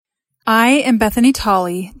I am Bethany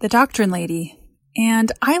Tolley, the Doctrine Lady,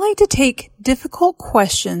 and I like to take difficult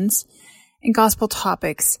questions and gospel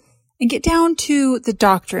topics and get down to the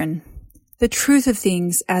doctrine, the truth of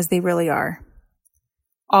things as they really are.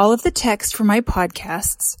 All of the text for my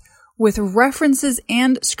podcasts, with references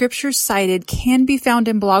and scriptures cited, can be found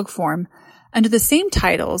in blog form under the same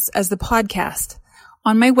titles as the podcast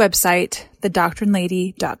on my website,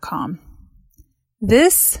 thedoctrinelady.com.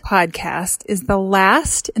 This podcast is the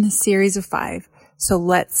last in a series of 5, so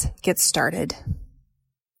let's get started.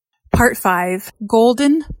 Part 5,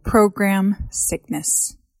 Golden Program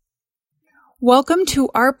Sickness. Welcome to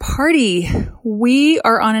our party. We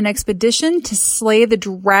are on an expedition to slay the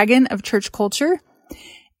dragon of church culture.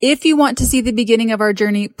 If you want to see the beginning of our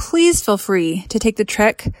journey, please feel free to take the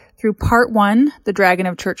trek through Part 1, the dragon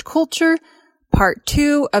of church culture, Part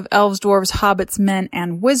 2 of elves, dwarves, hobbits, men,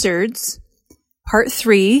 and wizards, Part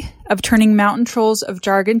 3 of turning mountain trolls of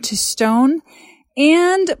jargon to stone,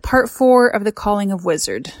 and Part 4 of the calling of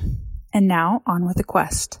wizard. And now, on with the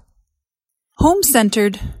quest.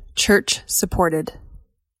 Home-centered, church-supported.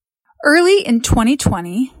 Early in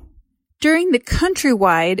 2020, during the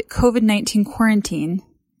countrywide COVID-19 quarantine,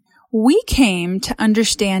 we came to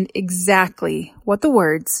understand exactly what the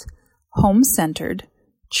words home-centered,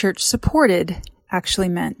 church-supported actually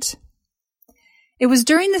meant. It was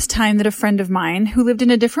during this time that a friend of mine who lived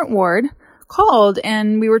in a different ward called,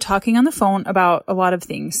 and we were talking on the phone about a lot of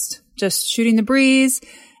things, just shooting the breeze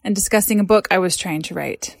and discussing a book I was trying to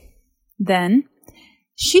write. Then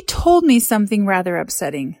she told me something rather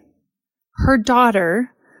upsetting. Her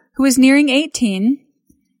daughter, who was nearing 18,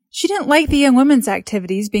 she didn't like the young women's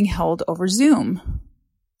activities being held over Zoom.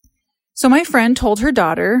 So my friend told her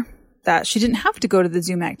daughter that she didn't have to go to the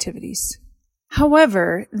Zoom activities.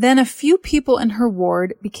 However, then a few people in her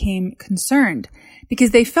ward became concerned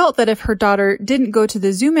because they felt that if her daughter didn't go to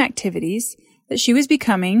the Zoom activities, that she was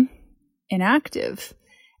becoming inactive,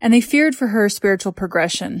 and they feared for her spiritual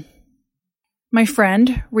progression. My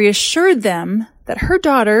friend reassured them that her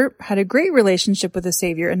daughter had a great relationship with the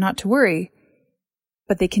Savior and not to worry,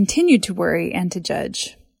 but they continued to worry and to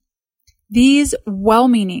judge. These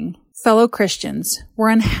well-meaning fellow Christians were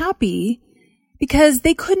unhappy because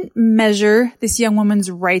they couldn't measure this young woman's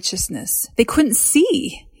righteousness. They couldn't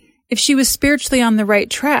see if she was spiritually on the right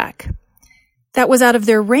track. That was out of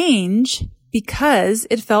their range because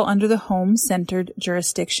it fell under the home-centered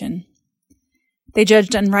jurisdiction. They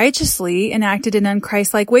judged unrighteously and acted in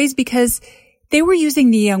unchristlike ways because they were using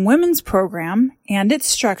the Young Women's Program and its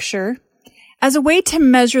structure as a way to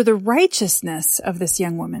measure the righteousness of this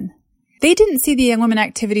young woman. They didn't see the young women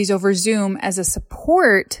activities over Zoom as a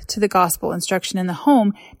support to the gospel instruction in the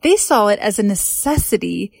home. They saw it as a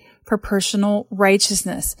necessity for personal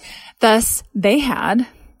righteousness. Thus, they had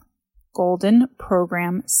golden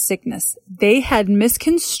program sickness. They had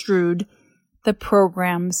misconstrued the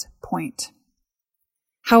program's point.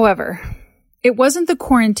 However, it wasn't the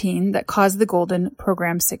quarantine that caused the golden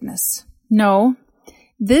program sickness. No,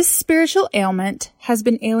 this spiritual ailment has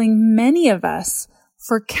been ailing many of us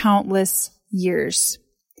for countless years.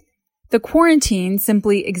 The quarantine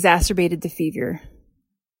simply exacerbated the fever.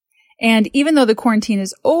 And even though the quarantine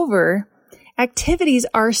is over, activities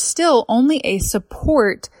are still only a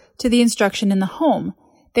support to the instruction in the home.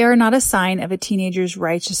 They are not a sign of a teenager's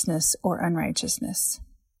righteousness or unrighteousness.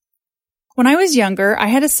 When I was younger, I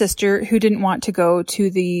had a sister who didn't want to go to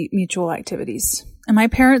the mutual activities, and my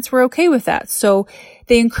parents were okay with that. So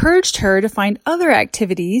they encouraged her to find other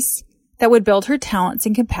activities that would build her talents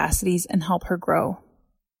and capacities and help her grow.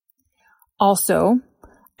 Also,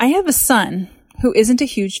 I have a son who isn't a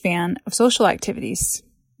huge fan of social activities.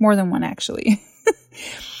 More than one, actually.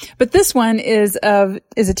 But this one is a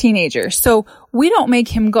teenager, so we don't make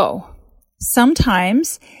him go.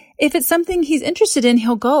 Sometimes, if it's something he's interested in,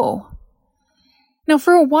 he'll go. Now,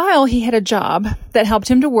 for a while, he had a job that helped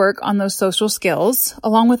him to work on those social skills,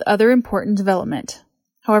 along with other important development.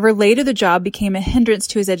 However, later the job became a hindrance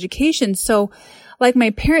to his education, so like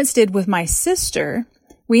my parents did with my sister,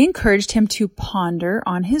 we encouraged him to ponder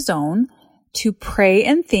on his own, to pray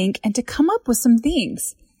and think, and to come up with some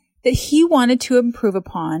things that he wanted to improve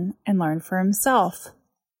upon and learn for himself.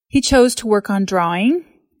 He chose to work on drawing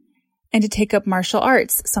and to take up martial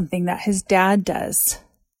arts, something that his dad does.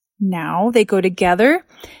 Now they go together,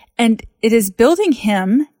 and it is building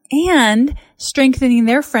him and strengthening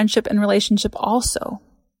their friendship and relationship also.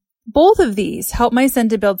 Both of these help my son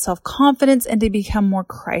to build self-confidence and to become more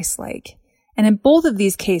Christ-like. And in both of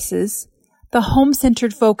these cases, the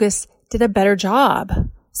home-centered focus did a better job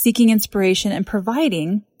seeking inspiration and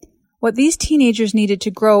providing what these teenagers needed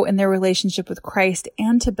to grow in their relationship with Christ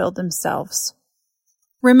and to build themselves.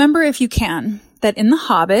 Remember, if you can, that in The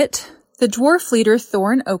Hobbit, the dwarf leader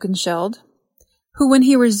Thorin Oakenshield, who when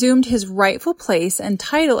he resumed his rightful place and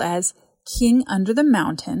title as King Under the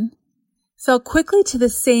Mountain, fell quickly to the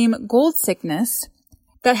same gold sickness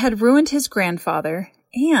that had ruined his grandfather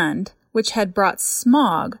and which had brought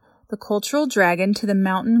Smaug, the cultural dragon, to the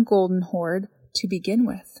mountain golden hoard to begin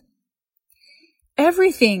with.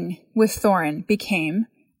 Everything with Thorin became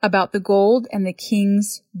about the gold and the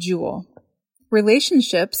king's jewel.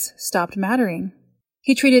 Relationships stopped mattering.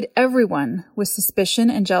 He treated everyone with suspicion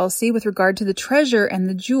and jealousy with regard to the treasure and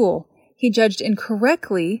the jewel. He judged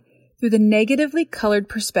incorrectly through the negatively colored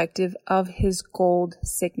perspective of his gold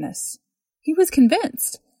sickness. He was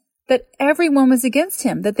convinced that everyone was against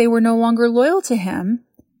him, that they were no longer loyal to him,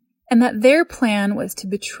 and that their plan was to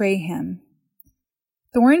betray him.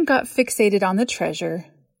 Thorin got fixated on the treasure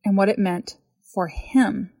and what it meant for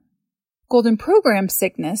him. Golden program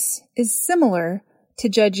sickness is similar to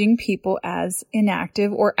judging people as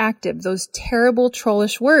inactive or active, those terrible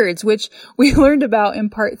trollish words which we learned about in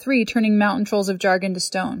part 3, turning mountain trolls of jargon to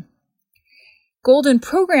stone. Golden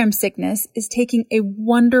program sickness is taking a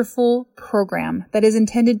wonderful program that is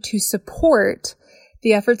intended to support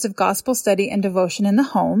the efforts of gospel study and devotion in the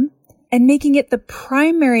home and making it the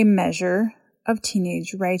primary measure of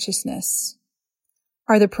teenage righteousness.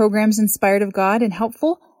 Are the programs inspired of God and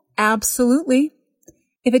helpful? Absolutely.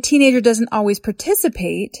 If a teenager doesn't always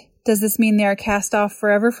participate, does this mean they are cast off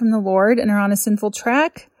forever from the Lord and are on a sinful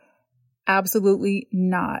track? Absolutely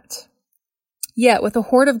not. Yet, with a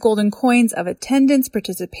hoard of golden coins of attendance,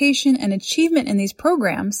 participation, and achievement in these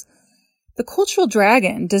programs, the cultural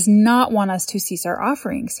dragon does not want us to cease our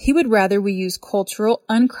offerings. He would rather we use cultural,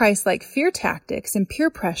 un-Christ-like fear tactics and peer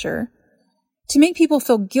pressure to make people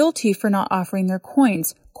feel guilty for not offering their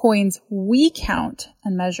coins we count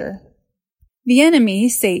and measure. The enemy,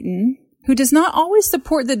 Satan, who does not always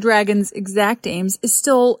support the dragon's exact aims, is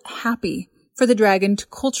still happy for the dragon to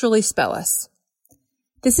culturally spell us.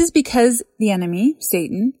 This is because the enemy,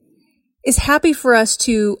 Satan, is happy for us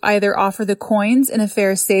to either offer the coins in a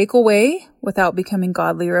pharisaical way, without becoming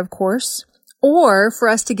godlier, of course, or for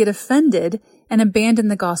us to get offended and abandon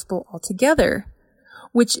the gospel altogether,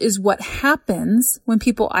 which is what happens when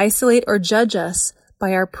people isolate or judge us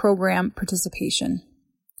by our program participation.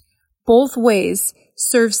 Both ways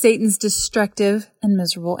serve Satan's destructive and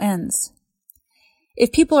miserable ends.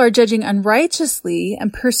 If people are judging unrighteously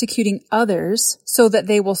and persecuting others so that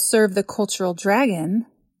they will serve the cultural dragon,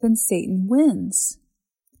 then Satan wins.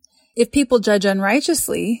 If people judge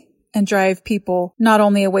unrighteously and drive people not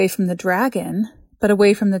only away from the dragon, but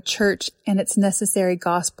away from the church and its necessary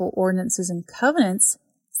gospel ordinances and covenants,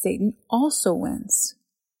 Satan also wins.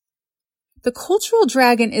 The cultural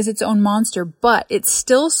dragon is its own monster, but it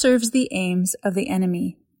still serves the aims of the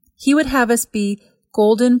enemy. He would have us be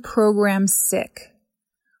golden program sick,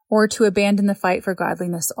 or to abandon the fight for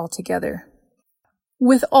godliness altogether.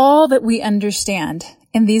 With all that we understand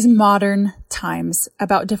in these modern times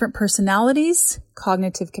about different personalities,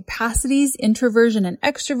 cognitive capacities, introversion and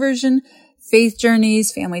extroversion, faith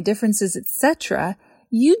journeys, family differences, etc.,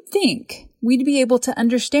 you'd think we'd be able to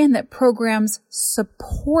understand that programs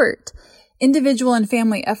support individual and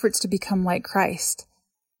family efforts to become like Christ,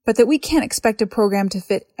 but that we can't expect a program to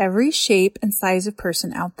fit every shape and size of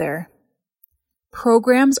person out there.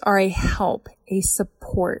 Programs are a help, a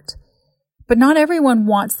support, but not everyone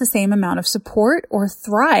wants the same amount of support or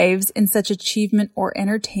thrives in such achievement or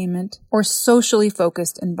entertainment or socially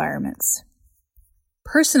focused environments.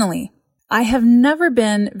 Personally, I have never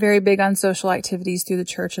been very big on social activities through the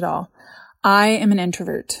church at all. I am an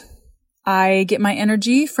introvert. I get my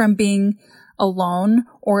energy from being alone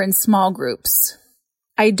or in small groups.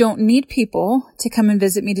 I don't need people to come and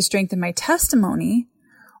visit me to strengthen my testimony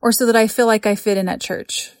or so that I feel like I fit in at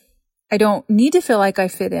church. I don't need to feel like I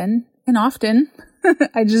fit in, and often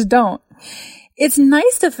I just don't. It's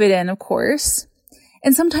nice to fit in, of course,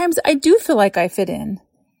 and sometimes I do feel like I fit in,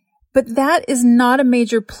 but that is not a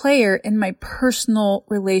major player in my personal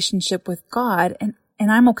relationship with God, and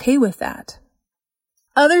I'm okay with that.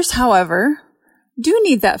 Others, however, do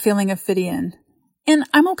need that feeling of fitting in, and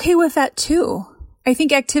I'm okay with that too. I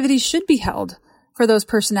think activities should be held for those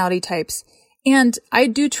personality types, and I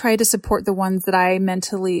do try to support the ones that I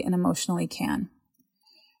mentally and emotionally can.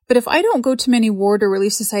 But if I don't go to many Ward or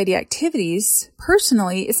Relief Society activities,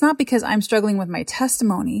 personally, it's not because I'm struggling with my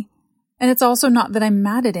testimony, and it's also not that I'm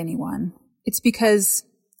mad at anyone. It's because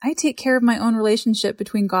I take care of my own relationship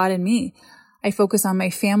between God and me. I focus on my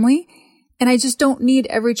family, and I just don't need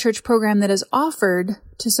every church program that is offered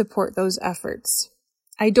to support those efforts.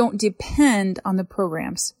 I don't depend on the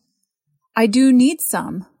programs. I do need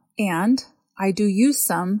some, and I do use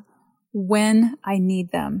some when I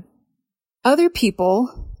need them. Other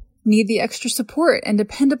people need the extra support and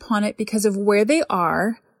depend upon it because of where they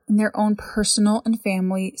are in their own personal and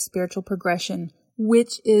family spiritual progression,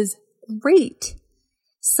 which is great.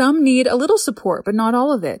 Some need a little support, but not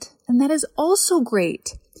all of it. And that is also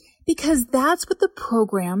great because that's what the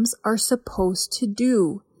programs are supposed to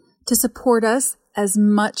do, to support us as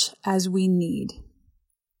much as we need.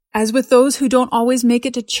 As with those who don't always make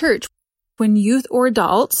it to church, when youth or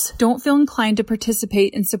adults don't feel inclined to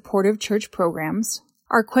participate in supportive church programs,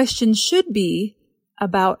 our question should be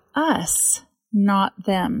about us, not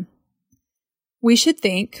them. We should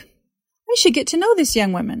think, I should get to know this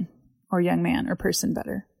young woman or young man or person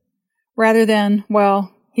better, rather than,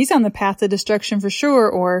 well, he's on the path to destruction for sure,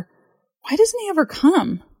 or why doesn't he ever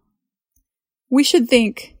come? We should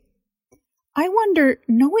think, I wonder,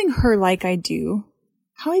 knowing her like I do,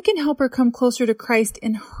 how I can help her come closer to Christ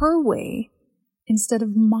in her way instead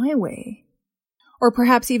of my way. Or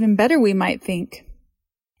perhaps even better, we might think,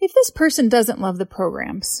 if this person doesn't love the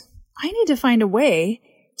programs, I need to find a way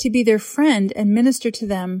to be their friend and minister to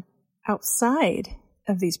them outside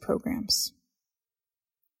of these programs.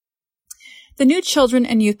 The new children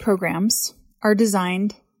and youth programs are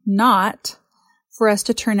designed not for us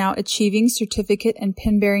to turn out achieving certificate and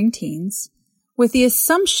pin-bearing teens, with the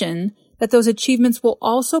assumption that those achievements will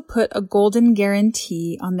also put a golden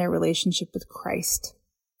guarantee on their relationship with Christ.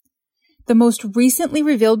 The most recently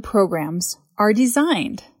revealed programs are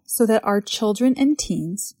designed so that our children and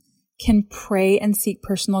teens can pray and seek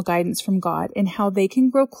personal guidance from God in how they can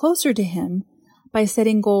grow closer to Him by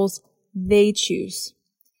setting goals they choose.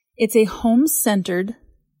 It's a home-centered,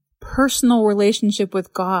 personal relationship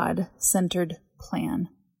with God-centered plan.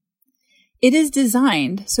 It is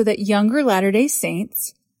designed so that younger Latter-day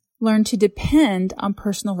Saints learn to depend on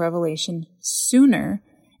personal revelation sooner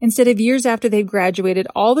instead of years after they've graduated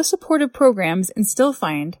all the supportive programs and still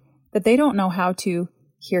find that they don't know how to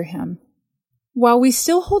hear Him. While we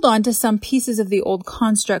still hold on to some pieces of the old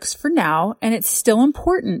constructs for now, and it's still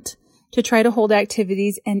important to try to hold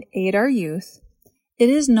activities and aid our youth, it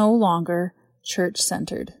is no longer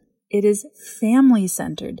church-centered. It is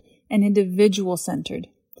family-centered and individual-centered.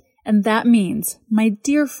 And that means, my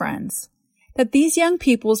dear friends, that these young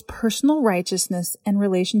people's personal righteousness and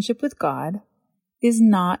relationship with God is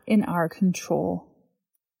not in our control.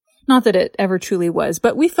 Not that it ever truly was,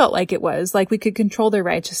 but we felt like it was, like we could control their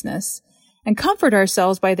righteousness and comfort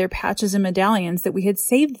ourselves by their patches and medallions that we had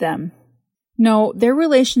saved them. No, their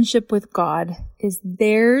relationship with God is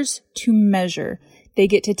theirs to measure. They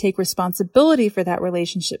get to take responsibility for that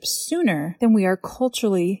relationship sooner than we are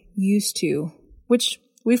culturally used to, which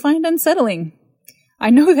we find unsettling. I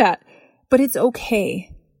know that, but it's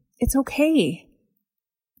okay. It's okay.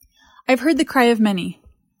 I've heard the cry of many.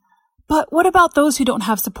 But what about those who don't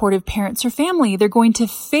have supportive parents or family? They're going to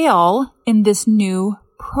fail in this new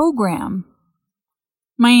program.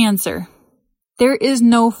 My answer, there is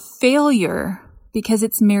no failure because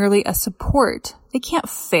it's merely a support. They can't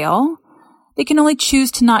fail. They can only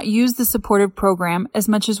choose to not use the supportive program as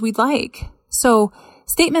much as we'd like. So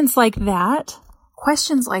statements like that,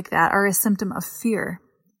 questions like that are a symptom of fear.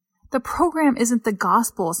 The program isn't the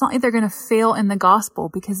gospel. It's not like they're going to fail in the gospel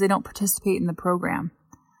because they don't participate in the program.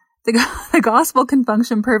 The gospel can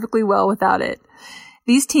function perfectly well without it.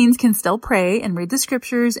 These teens can still pray and read the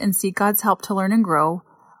scriptures and seek God's help to learn and grow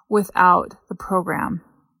without the program.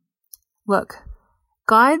 Look,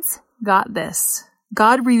 God's got this.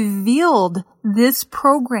 God revealed this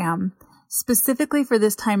program specifically for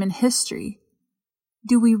this time in history.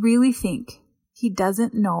 Do we really think He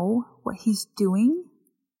doesn't know what He's doing?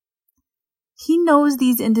 He knows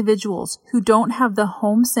these individuals who don't have the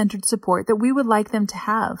home-centered support that we would like them to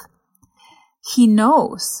have. He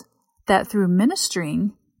knows that through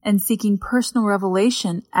ministering and seeking personal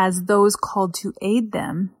revelation as those called to aid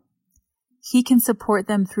them, He can support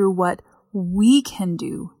them through what we can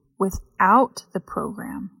do without the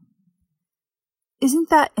program.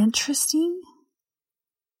 Isn't that interesting?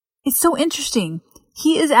 It's so interesting.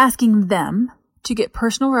 He is asking them to get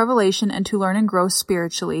personal revelation and to learn and grow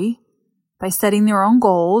spiritually by setting their own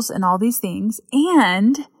goals and all these things.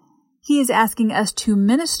 And He is asking us to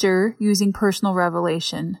minister using personal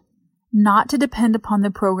revelation, not to depend upon the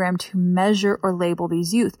program to measure or label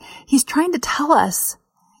these youth. He's trying to tell us,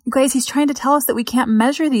 you guys, He's trying to tell us that we can't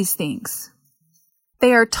measure these things.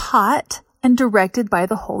 They are taught and directed by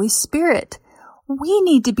the Holy Spirit. We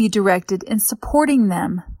need to be directed in supporting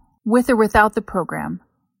them with or without the program,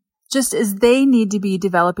 just as they need to be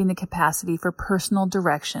developing the capacity for personal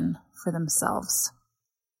direction for themselves.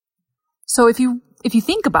 So if you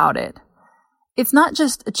think about it, It's not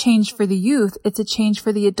just a change for the youth, it's a change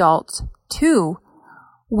for the adults too.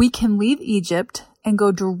 We can leave Egypt and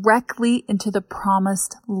go directly into the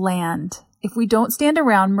promised land if we don't stand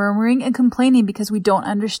around murmuring and complaining because we don't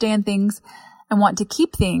understand things and want to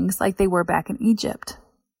keep things like they were back in Egypt.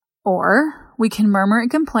 Or we can murmur and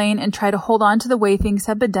complain and try to hold on to the way things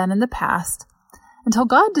have been done in the past until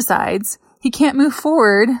God decides he can't move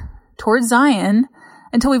forward towards Zion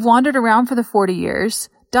until we've wandered around for the 40 years,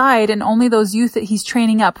 died, and only those youth that he's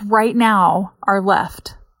training up right now are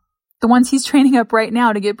left. The ones he's training up right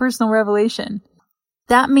now to get personal revelation.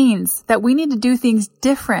 That means that we need to do things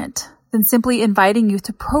different than simply inviting youth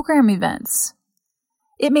to program events.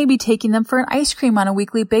 It may be taking them for an ice cream on a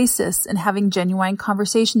weekly basis and having genuine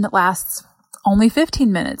conversation that lasts only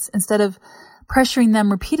 15 minutes instead of pressuring them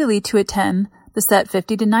repeatedly to attend the set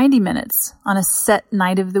 50 to 90 minutes on a set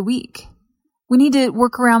night of the week. We need to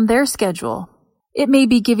work around their schedule. It may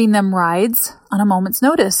be giving them rides on a moment's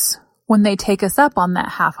notice when they take us up on that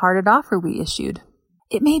half-hearted offer we issued.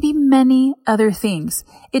 It may be many other things.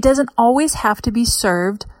 It doesn't always have to be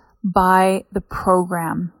served by the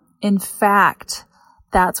program. In fact,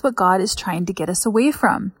 that's what God is trying to get us away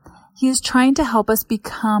from. He is trying to help us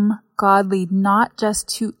become godly, not just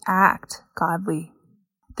to act godly.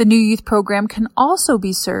 The new youth program can also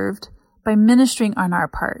be served by ministering on our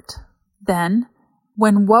part. Then,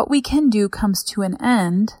 when what we can do comes to an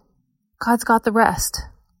end, God's got the rest.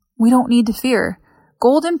 We don't need to fear.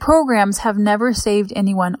 Golden programs have never saved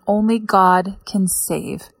anyone. Only God can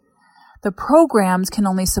save. The programs can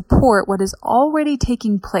only support what is already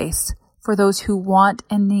taking place for those who want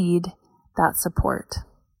and need that support.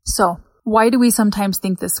 So, why do we sometimes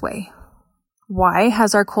think this way? Why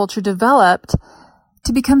has our culture developed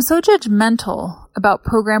to become so judgmental about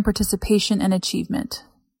program participation and achievement?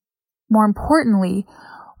 More importantly,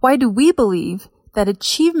 why do we believe that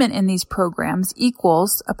achievement in these programs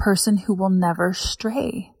equals a person who will never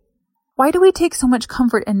stray? Why do we take so much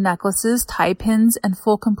comfort in necklaces, tie pins, and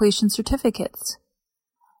full completion certificates?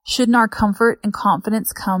 Shouldn't our comfort and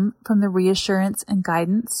confidence come from the reassurance and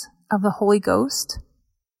guidance of the Holy Ghost?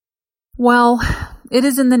 Well, it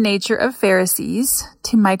is in the nature of Pharisees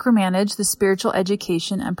to micromanage the spiritual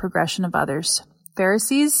education and progression of others.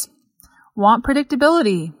 Pharisees want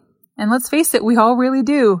predictability. And let's face it, we all really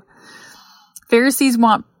do. Pharisees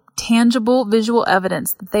want tangible visual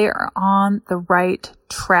evidence that they are on the right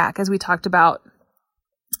track, as we talked about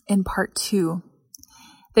in part 2.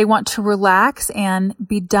 They want to relax and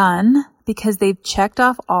be done because they've checked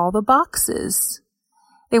off all the boxes.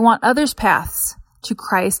 They want others' paths to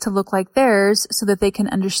Christ to look like theirs so that they can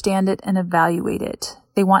understand it and evaluate it.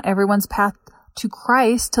 They want everyone's path to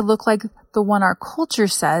Christ to look like the one our culture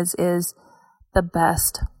says is the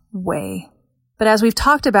best way. But as we've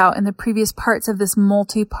talked about in the previous parts of this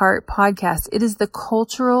multi-part podcast, it is the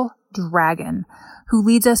cultural dragon who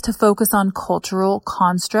leads us to focus on cultural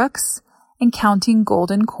constructs and counting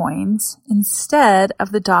golden coins instead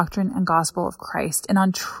of the doctrine and gospel of Christ and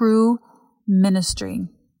on true ministry.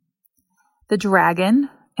 The dragon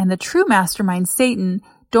and the true mastermind, Satan,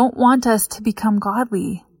 don't want us to become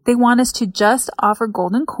godly. They want us to just offer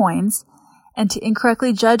golden coins and to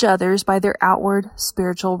incorrectly judge others by their outward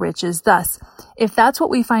spiritual riches. Thus, if that's what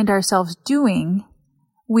we find ourselves doing,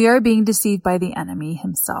 we are being deceived by the enemy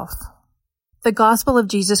himself. The gospel of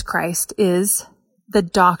Jesus Christ is the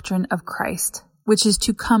doctrine of Christ, which is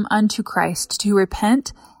to come unto Christ, to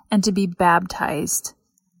repent, and to be baptized.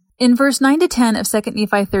 In verse 9 to 10 of 2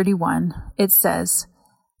 Nephi 31, it says,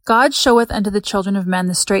 God showeth unto the children of men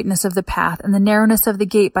the straightness of the path and the narrowness of the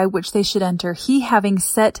gate by which they should enter, he having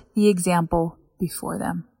set the example before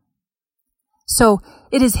them. So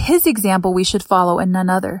it is his example we should follow and none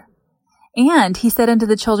other. And he said unto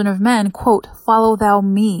the children of men, quote, follow thou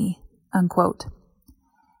me, unquote.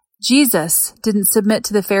 Jesus didn't submit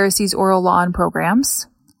to the Pharisees' oral law and programs.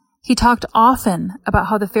 He talked often about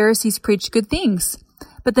how the Pharisees preached good things,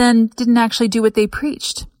 but then didn't actually do what they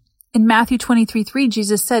preached. In Matthew 23:3,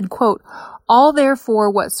 Jesus said, quote, all therefore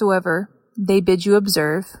whatsoever they bid you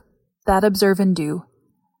observe, that observe and do.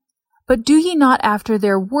 But do ye not after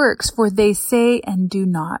their works, for they say and do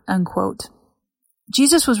not, unquote.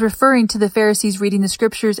 Jesus was referring to the Pharisees reading the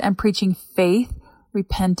scriptures and preaching faith,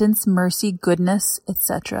 repentance, mercy, goodness,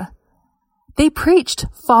 etc. They preached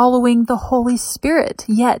following the Holy Spirit,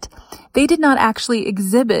 yet they did not actually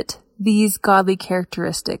exhibit these godly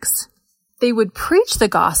characteristics. They would preach the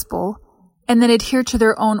gospel and then adhere to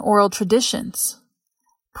their own oral traditions.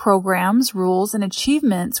 Programs, rules, and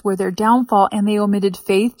achievements were their downfall, and they omitted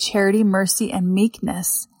faith, charity, mercy, and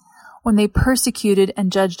meekness when they persecuted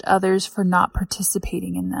and judged others for not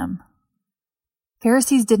participating in them.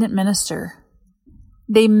 Pharisees didn't minister.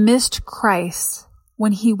 They missed Christ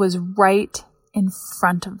when he was right in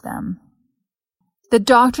front of them. The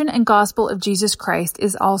doctrine and gospel of Jesus Christ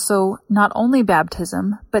is also not only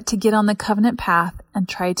baptism, but to get on the covenant path and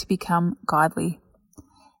try to become godly.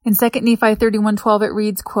 In 2 Nephi 31:12 it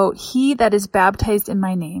reads, quote, "He that is baptized in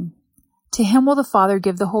my name, to him will the Father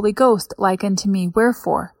give the Holy Ghost like unto me.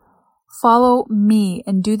 Wherefore, follow me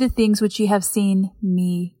and do the things which ye have seen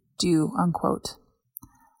me do," unquote.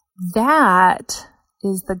 That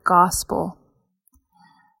is the gospel.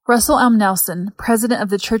 Russell M. Nelson, president of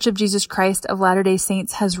the Church of Jesus Christ of Latter-day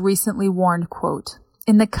Saints, has recently warned, quote,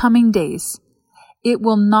 "In the coming days, it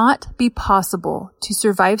will not be possible to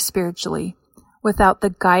survive spiritually without the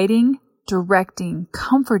guiding, directing,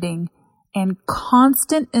 comforting, and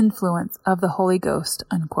constant influence of the Holy Ghost,"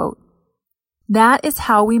 unquote. That is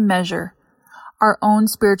how we measure our own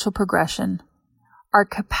spiritual progression, our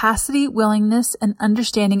capacity, willingness, and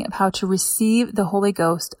understanding of how to receive the Holy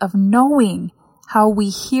Ghost, of knowing how we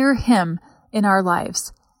hear him in our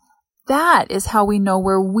lives. That is how we know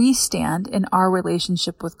where we stand in our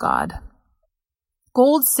relationship with God.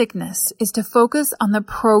 Gold sickness is to focus on the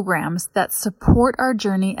programs that support our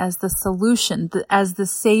journey as the solution, as the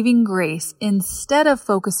saving grace, instead of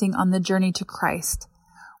focusing on the journey to Christ,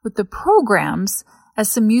 with the programs as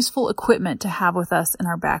some useful equipment to have with us in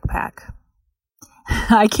our backpack.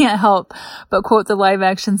 I can't help but quote the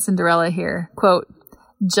live-action Cinderella here. Quote,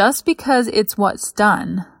 "Just because it's what's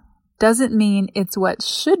done doesn't mean it's what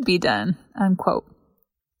should be done," unquote.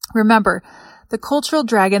 Remember, the cultural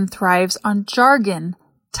dragon thrives on jargon,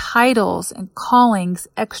 titles and callings,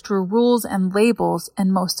 extra rules and labels,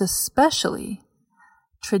 and most especially,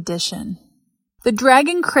 tradition. The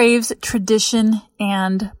dragon craves tradition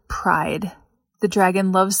and pride. The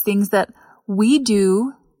dragon loves things that we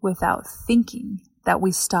do without thinking, that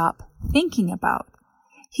we stop thinking about.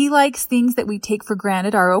 He likes things that we take for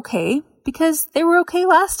granted are okay because they were okay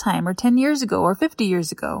last time or 10 years ago or 50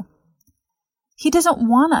 years ago. He doesn't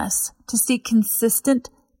want us to seek consistent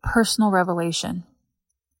personal revelation.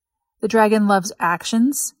 The dragon loves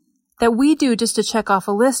actions that we do just to check off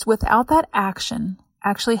a list without that action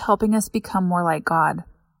actually helping us become more like God.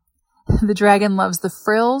 The dragon loves the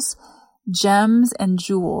frills, gems, and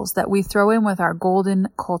jewels that we throw in with our golden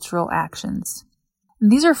cultural actions.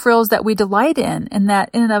 And these are frills that we delight in and that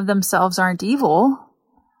in and of themselves aren't evil.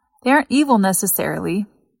 They aren't evil necessarily.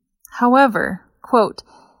 However, quote,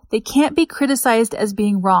 "They can't be criticized as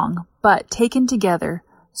being wrong, but taken together,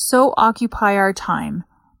 so occupy our time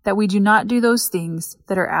that we do not do those things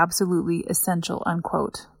that are absolutely essential,"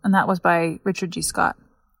 unquote. And that was by Richard G. Scott.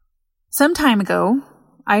 Some time ago,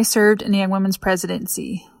 I served in the Young Women's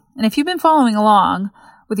Presidency. And if you've been following along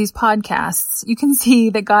with these podcasts, you can see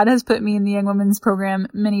that God has put me in the Young Women's program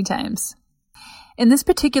many times. In this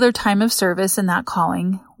particular time of service and that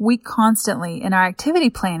calling, we constantly, in our activity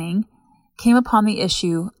planning, came upon the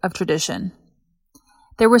issue of tradition.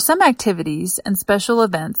 There were some activities and special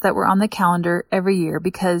events that were on the calendar every year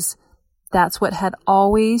because that's what had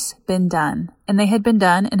always been done, and they had been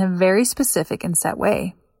done in a very specific and set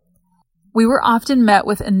way. We were often met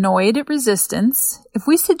with annoyed resistance if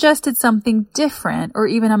we suggested something different or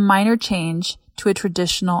even a minor change to a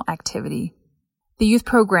traditional activity. The youth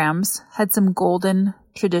programs had some golden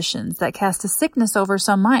traditions that cast a sickness over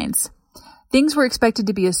some minds. Things were expected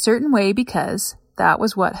to be a certain way because that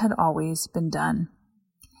was what had always been done.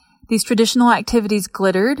 These traditional activities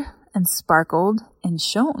glittered and sparkled and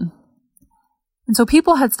shone. And so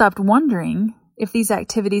people had stopped wondering if these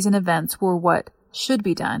activities and events were what should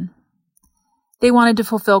be done. They wanted to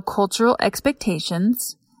fulfill cultural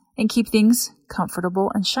expectations and keep things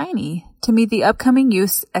comfortable and shiny to meet the upcoming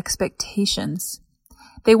youth's expectations.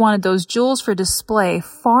 They wanted those jewels for display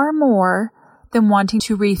far more than wanting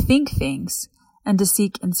to rethink things and to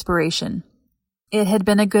seek inspiration. It had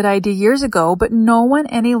been a good idea years ago, but no one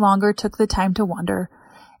any longer took the time to wonder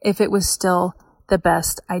if it was still the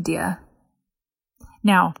best idea.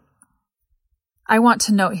 Now, I want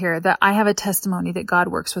to note here that I have a testimony that God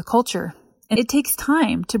works with culture, and it takes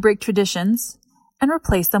time to break traditions and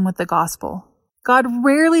replace them with the gospel. God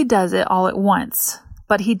rarely does it all at once,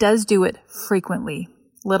 but he does do it frequently.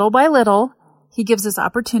 Little by little, he gives us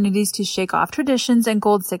opportunities to shake off traditions and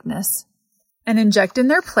gold sickness and inject in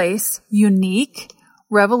their place unique,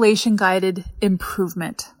 revelation-guided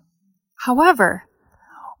improvement. However,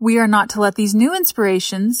 we are not to let these new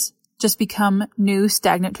inspirations just become new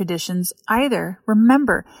stagnant traditions either.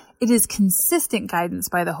 Remember, it is consistent guidance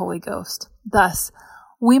by the Holy Ghost. Thus,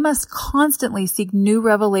 we must constantly seek new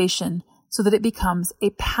revelation so that it becomes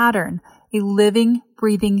a pattern, a living,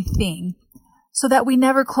 breathing thing, so that we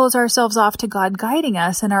never close ourselves off to God guiding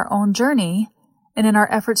us in our own journey and in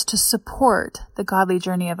our efforts to support the godly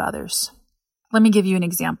journey of others. Let me give you an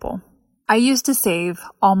example. I used to save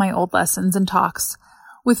all my old lessons and talks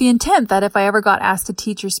with the intent that if I ever got asked to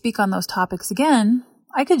teach or speak on those topics again,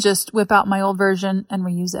 I could just whip out my old version and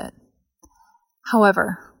reuse it.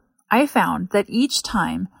 However, I found that each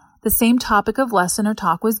time the same topic of lesson or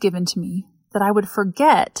talk was given to me, that I would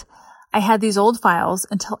forget I had these old files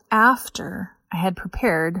until after I had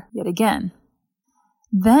prepared yet again.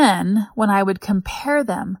 Then, when I would compare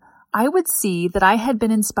them, I would see that I had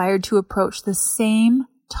been inspired to approach the same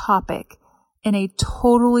topic in a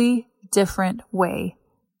totally different way,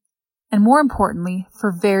 and more importantly,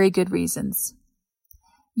 for very good reasons.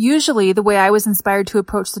 Usually, the way I was inspired to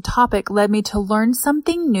approach the topic led me to learn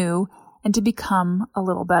something new and to become a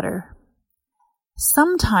little better.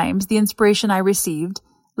 Sometimes the inspiration I received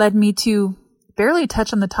led me to barely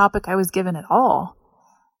touch on the topic I was given at all.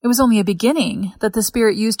 It was only a beginning that the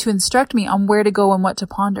Spirit used to instruct me on where to go and what to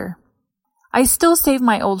ponder. I still save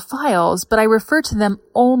my old files, but I refer to them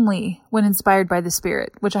only when inspired by the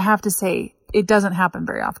Spirit, which I have to say, it doesn't happen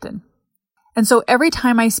very often. And so every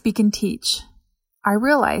time I speak and teach, I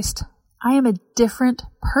realized I am a different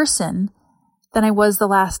person than I was the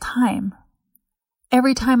last time.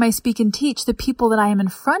 Every time I speak and teach, the people that I am in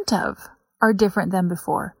front of are different than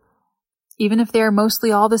before, even if they are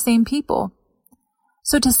mostly all the same people.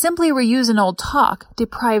 So to simply reuse an old talk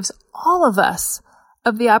deprives all of us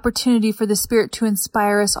of the opportunity for the Spirit to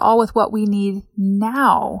inspire us all with what we need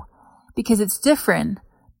now, because it's different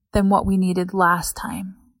than what we needed last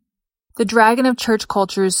time. The dragon of church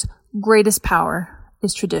culture's greatest power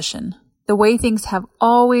is tradition. The way things have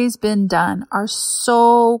always been done are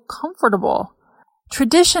so comfortable.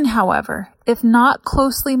 Tradition, however, if not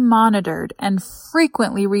closely monitored and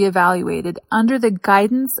frequently reevaluated under the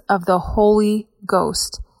guidance of the Holy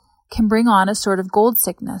Ghost, can bring on a sort of gold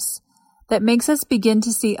sickness that makes us begin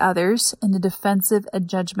to see others in a defensive and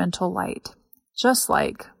judgmental light, just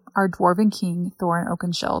like our dwarven king, Thorin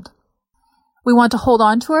Oakenshield. We want to hold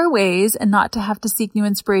on to our ways and not to have to seek new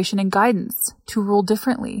inspiration and guidance to rule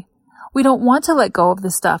differently. We don't want to let go of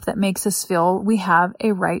the stuff that makes us feel we have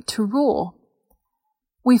a right to rule.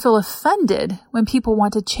 We feel offended when people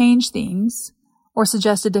want to change things or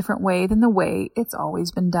suggest a different way than the way it's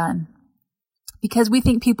always been done. Because we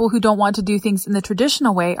think people who don't want to do things in the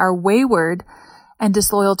traditional way are wayward and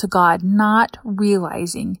disloyal to God, not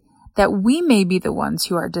realizing that we may be the ones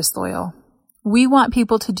who are disloyal. We want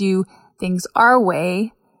people to do things our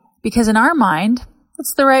way because in our mind,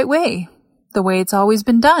 it's the right way, the way it's always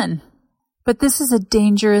been done. But this is a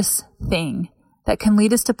dangerous thing that can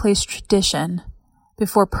lead us to place tradition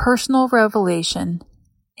before personal revelation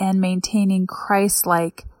and maintaining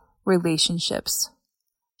Christ-like relationships.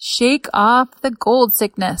 Shake off the gold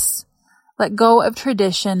sickness. Let go of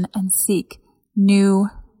tradition and seek new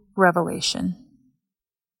revelation.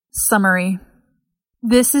 Summary.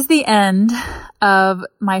 This is the end of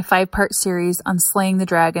my 5-part series on slaying the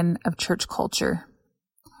dragon of church culture.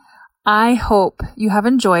 I hope you have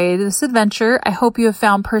enjoyed this adventure. I hope you have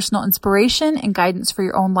found personal inspiration and guidance for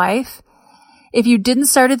your own life. If you didn't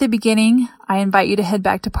start at the beginning, I invite you to head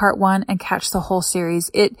back to part 1 and catch the whole series.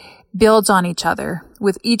 It builds on each other,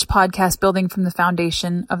 with each podcast building from the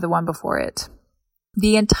foundation of the one before it.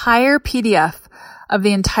 The entire PDF of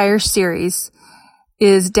the entire series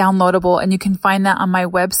is downloadable, and you can find that on my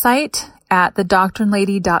website at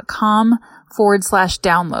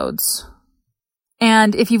thedoctrinelady.com/downloads.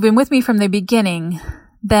 And if you've been with me from the beginning,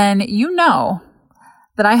 then you know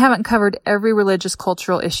that I haven't covered every religious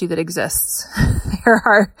cultural issue that exists.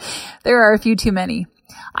 There are a few too many.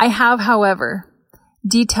 I have, however,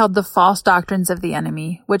 detailed the false doctrines of the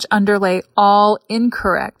enemy, which underlay all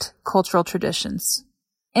incorrect cultural traditions.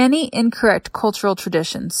 Any incorrect cultural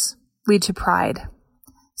traditions lead to pride,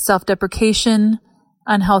 self-deprecation,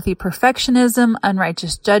 unhealthy perfectionism,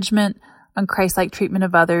 unrighteous judgment, unchristlike treatment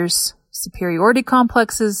of others, superiority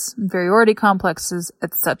complexes, inferiority complexes,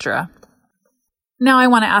 etc. Now I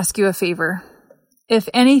want to ask you a favor. If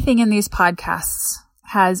anything in these podcasts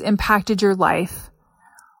has impacted your life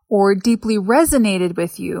or deeply resonated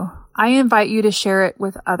with you, I invite you to share it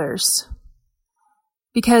with others.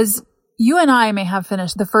 Because you and I may have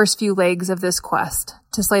finished the first few legs of this quest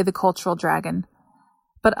to slay the cultural dragon,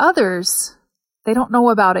 but others, they don't know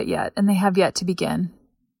about it yet, and they have yet to begin.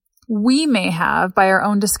 We may have, by our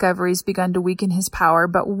own discoveries, begun to weaken his power,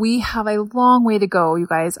 but we have a long way to go, you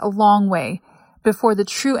guys, a long way, before the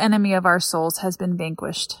true enemy of our souls has been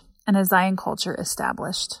vanquished and a Zion culture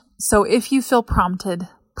established. So if you feel prompted,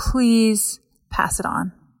 please pass it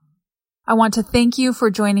on. I want to thank you for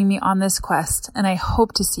joining me on this quest, and I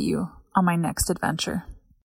hope to see you on my next adventure.